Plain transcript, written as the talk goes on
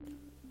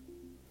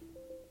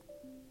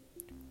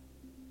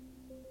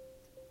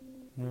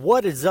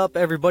What is up,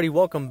 everybody?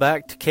 Welcome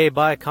back to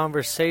K-By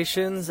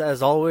Conversations.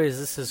 As always,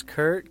 this is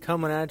Kurt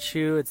coming at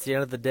you. It's the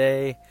end of the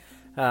day.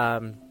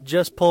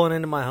 Just pulling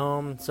into my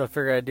home, so I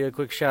figured I'd do a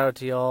quick shout out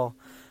to y'all.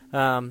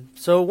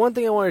 So one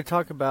thing I wanted to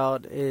talk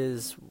about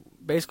is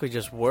basically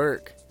just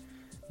work.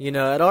 You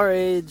know, at our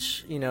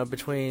age, you know,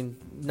 between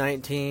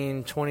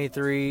 19,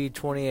 23,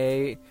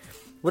 28,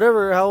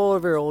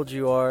 however old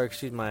you are,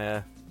 excuse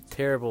my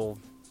terrible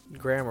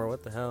grammar,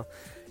 what the hell.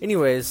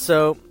 Anyways,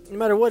 so no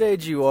matter what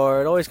age you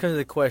are, it always comes to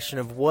the question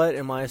of what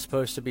am I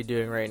supposed to be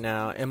doing right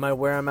now? Am I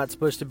where I'm not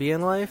supposed to be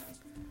in life?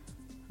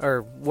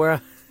 Or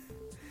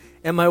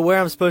am I where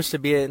I'm supposed to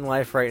be in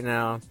life right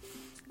now?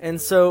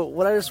 And so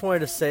what I just wanted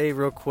to say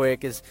real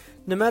quick is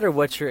no matter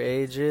what your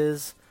age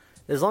is,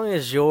 as long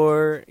as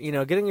you're, you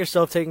know, getting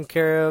yourself taken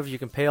care of, you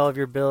can pay all of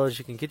your bills,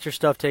 you can get your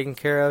stuff taken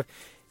care of,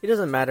 it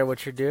doesn't matter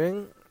what you're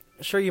doing.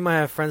 Sure, you might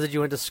have friends that you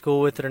went to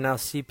school with that are now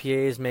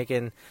CPAs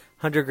making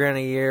 $100,000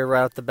 a year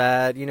right off the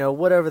bat, you know,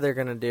 whatever they're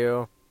going to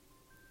do.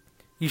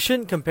 You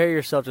shouldn't compare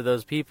yourself to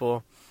those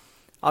people.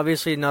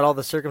 Obviously, not all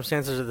the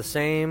circumstances are the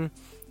same.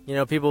 You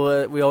know,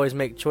 people, we always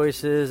make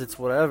choices, it's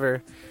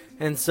whatever.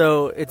 And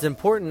so it's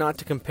important not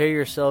to compare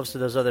yourselves to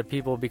those other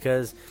people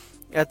because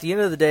at the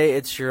end of the day,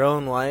 it's your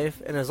own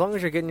life. And as long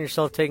as you're getting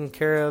yourself taken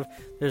care of,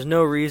 there's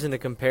no reason to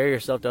compare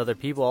yourself to other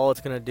people. All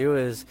it's going to do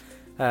is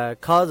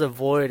cause a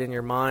void in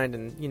your mind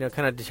and, you know,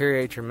 kind of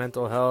deteriorate your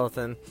mental health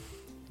and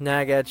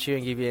nag at you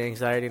and give you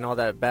anxiety and all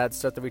that bad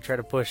stuff that we try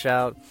to push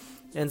out.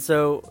 And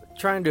so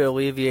trying to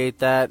alleviate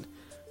that,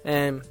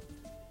 and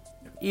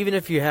even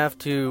if you have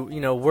to, you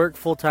know, work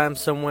full-time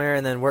somewhere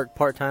and then work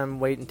part-time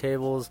waiting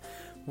tables,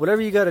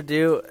 whatever you got to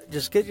do,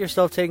 just get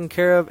yourself taken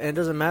care of, and it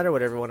doesn't matter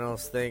what everyone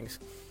else thinks.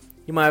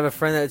 You might have a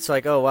friend that's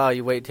like, oh, wow,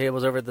 you wait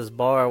tables over at this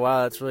bar,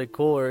 wow, that's really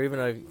cool, or even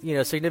a, you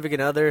know,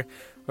 significant other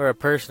or a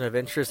person of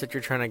interest that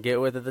you're trying to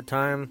get with at the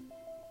time.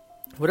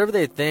 Whatever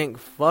they think,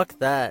 fuck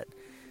that.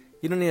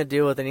 You don't need to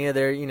deal with any of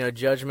their, you know,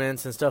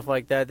 judgments and stuff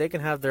like that. They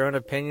can have their own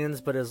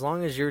opinions, but as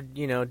long as you're,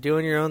 you know,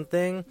 doing your own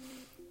thing,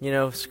 you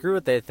know, screw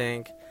what they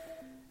think.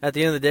 At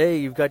the end of the day,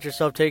 you've got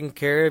yourself taken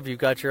care of. You've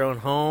got your own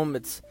home.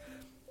 It's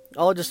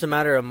all just a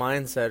matter of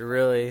mindset,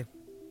 really.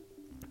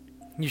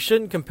 You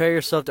shouldn't compare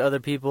yourself to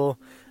other people.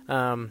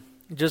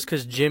 Just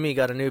because Jimmy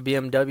got a new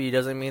BMW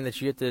doesn't mean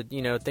that you have to,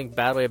 you know, think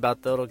badly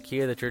about the little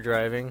Kia that you're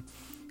driving.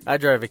 I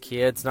drive a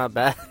Kia. It's not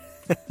bad.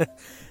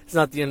 It's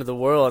not the end of the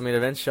world. I mean,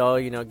 eventually I'll,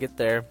 you know, get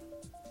there.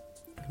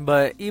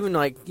 But even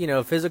like, you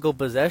know, physical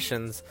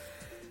possessions,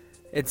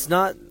 it's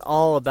not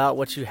all about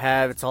what you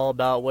have. It's all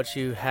about what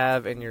you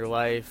have in your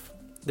life.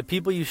 The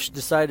people you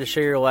decide to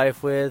share your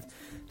life with,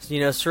 you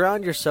know,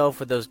 surround yourself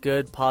with those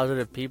good,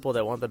 positive people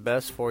that want the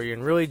best for you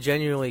and really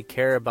genuinely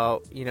care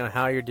about, you know,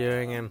 how you're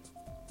doing and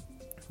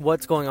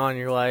what's going on in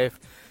your life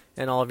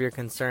and all of your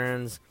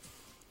concerns.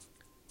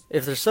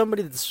 If there's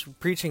somebody that's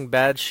preaching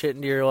bad shit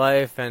into your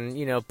life and,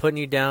 you know, putting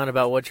you down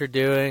about what you're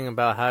doing,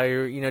 about how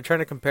you're, you know, trying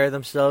to compare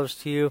themselves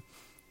to you,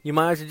 you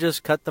might have to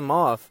just cut them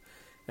off.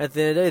 At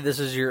the end of the day, this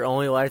is your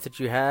only life that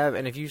you have,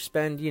 and if you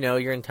spend, you know,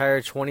 your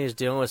entire 20s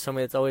dealing with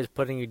somebody that's always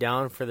putting you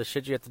down for the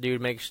shit you have to do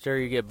to make sure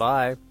you get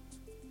by,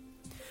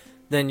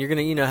 then you're going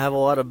to, you know, have a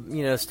lot of,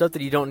 you know, stuff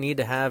that you don't need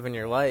to have in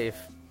your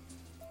life.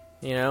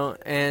 You know,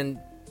 and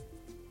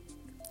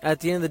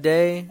at the end of the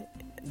day,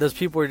 those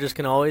people are just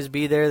going to always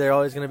be there. They're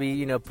always going to be,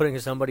 you know, putting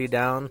somebody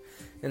down,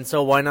 and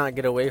so why not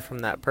get away from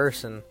that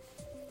person?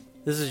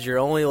 This is your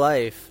only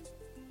life.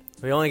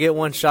 We only get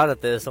one shot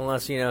at this,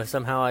 unless, you know,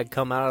 somehow I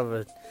come out of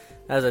it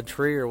as a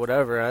tree or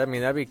whatever. I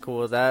mean, that'd be cool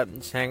with that,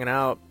 just hanging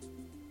out.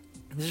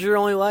 This is your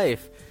only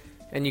life,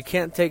 and you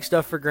can't take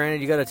stuff for granted.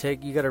 You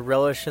gotta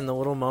relish in the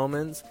little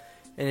moments.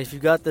 And if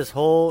you've got this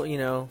whole, you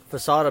know,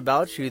 facade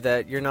about you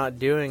that you're not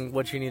doing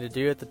what you need to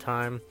do at the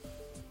time,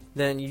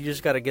 then you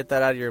just got to get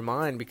that out of your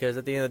mind, because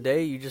at the end of the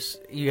day,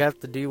 you have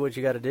to do what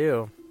you got to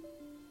do.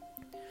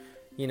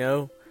 You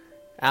know,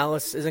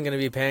 Alice isn't going to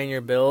be paying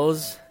your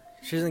bills.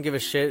 She doesn't give a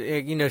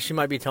shit. You know, she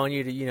might be telling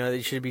you to, you know, that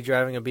you should be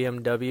driving a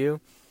BMW,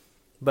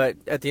 but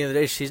at the end of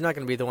the day, she's not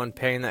going to be the one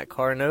paying that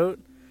car note.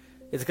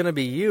 It's going to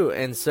be you.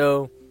 And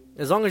so,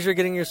 as long as you're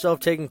getting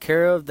yourself taken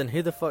care of, then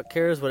who the fuck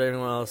cares what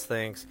anyone else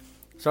thinks?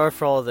 Sorry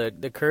for all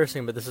the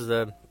cursing, but this is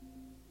a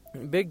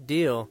big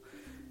deal.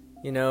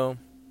 You know,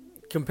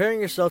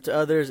 comparing yourself to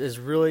others is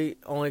really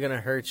only going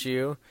to hurt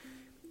you.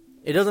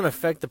 It doesn't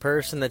affect the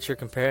person that you're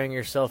comparing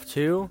yourself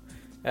to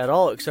at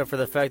all, except for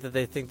the fact that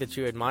they think that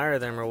you admire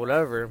them or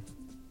whatever.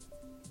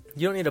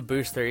 You don't need to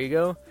boost their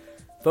ego.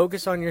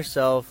 Focus on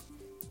yourself.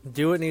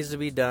 Do what needs to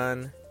be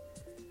done.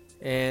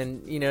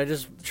 And, you know,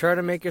 just try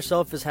to make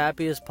yourself as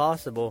happy as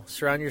possible.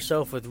 Surround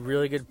yourself with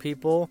really good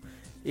people.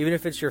 Even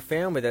if it's your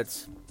family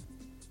that's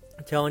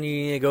telling you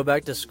need to go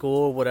back to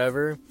school,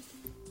 whatever.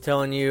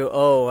 Telling you,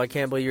 oh, I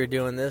can't believe you're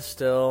doing this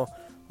still.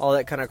 All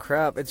that kind of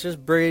crap. It's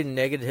just bringing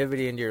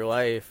negativity into your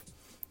life.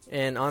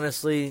 And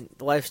honestly,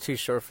 life's too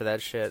short for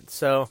that shit.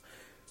 So,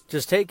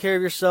 just take care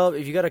of yourself.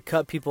 If you got to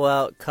cut people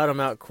out, cut them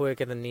out quick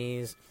at the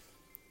knees.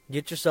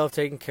 Get yourself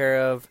taken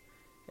care of.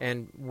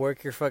 and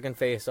work your fucking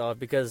face off,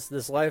 because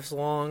this life's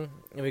long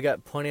and we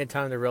got plenty of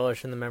time to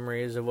relish in the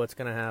memories of what's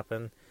going to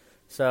happen.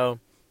 So,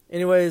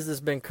 anyways, this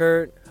has been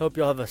Kurt. Hope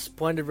y'all have a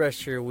splendid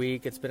rest of your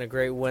week. It's been a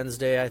great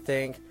Wednesday, I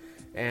think.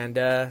 And,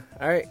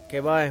 alright,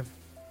 okay, bye.